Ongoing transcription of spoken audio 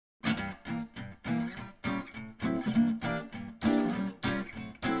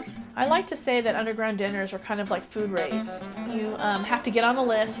I like to say that underground dinners are kind of like food raves. You have to get on a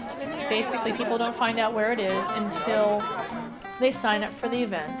list. Basically, people don't find out where it is until they sign up for the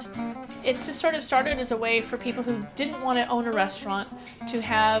event. It's just sort of started as a way for people who didn't want to own a restaurant to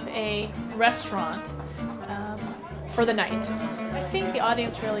have a restaurant for the night. I think the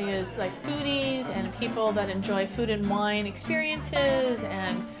audience really is like foodies and people that enjoy food and wine experiences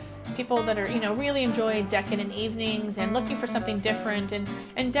and people that are, really enjoy decadent evenings and looking for something different.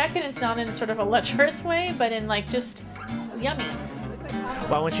 And decadence not in sort of a lecherous way, but in like just yummy.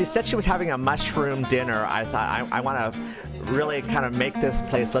 Well, when she said she was having a mushroom dinner, I thought I want to really kind of make this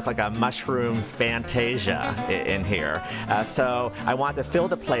place look like a mushroom fantasia in here. So I want to fill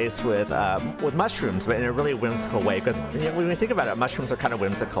the place with mushrooms, but in a really whimsical way. Because when we think about it, mushrooms are kind of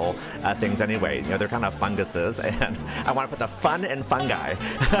whimsical things anyway. They're kind of funguses, and I want to put the fun in fungi.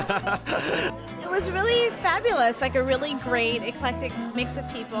 It was really fabulous, like a really great eclectic mix of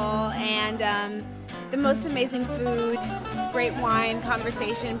people, and the most amazing food, great wine,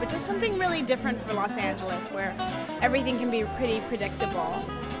 conversation, but just something really different for Los Angeles where everything can be pretty predictable.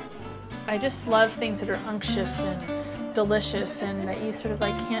 I just love things that are unctuous and delicious and that you sort of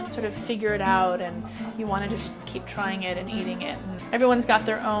like can't sort of figure it out and you want to just keep trying it and eating it. And everyone's got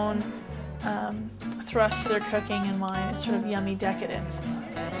their own thrust to their cooking and mine is sort of yummy decadence.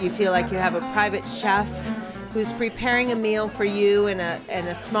 You feel like you have a private chef who's preparing a meal for you and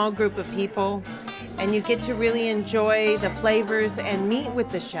a small group of people. And you get to really enjoy the flavors and meet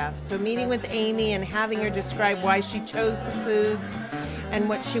with the chef. So meeting with Amy and having her describe why she chose the foods and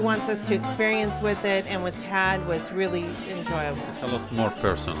what she wants us to experience with it and with Tad was really enjoyable. It's a lot more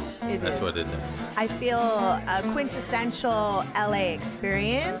personal. That's what it is. I feel a quintessential LA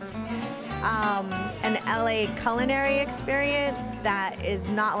experience, an LA culinary experience that is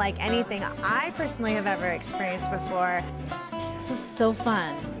not like anything I personally have ever experienced before. This was so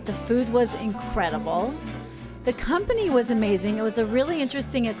fun. The food was incredible. The company was amazing. It was a really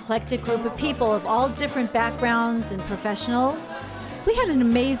interesting, eclectic group of people of all different backgrounds and professionals. We had an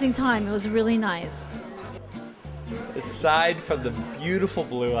amazing time. It was really nice. Aside from the beautiful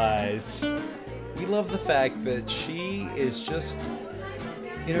blue eyes, we love the fact that she is just,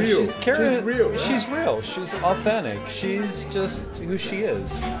 she's real. She's real. She's authentic. She's just who she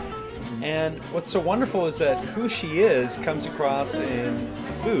is. And what's so wonderful is that who she is comes across in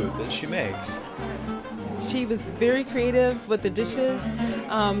the food that she makes. She was very creative with the dishes.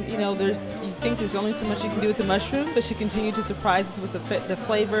 You think there's only so much you can do with the mushroom, but she continued to surprise us with the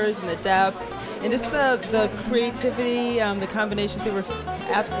flavors and the depth, and just the creativity, the combinations. They were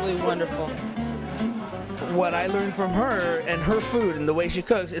absolutely wonderful. What I learned from her and her food and the way she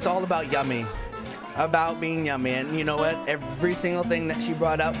cooks, it's all about yummy. About being yummy, and you know what? Every single thing that she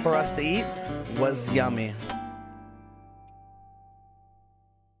brought out for us to eat was yummy.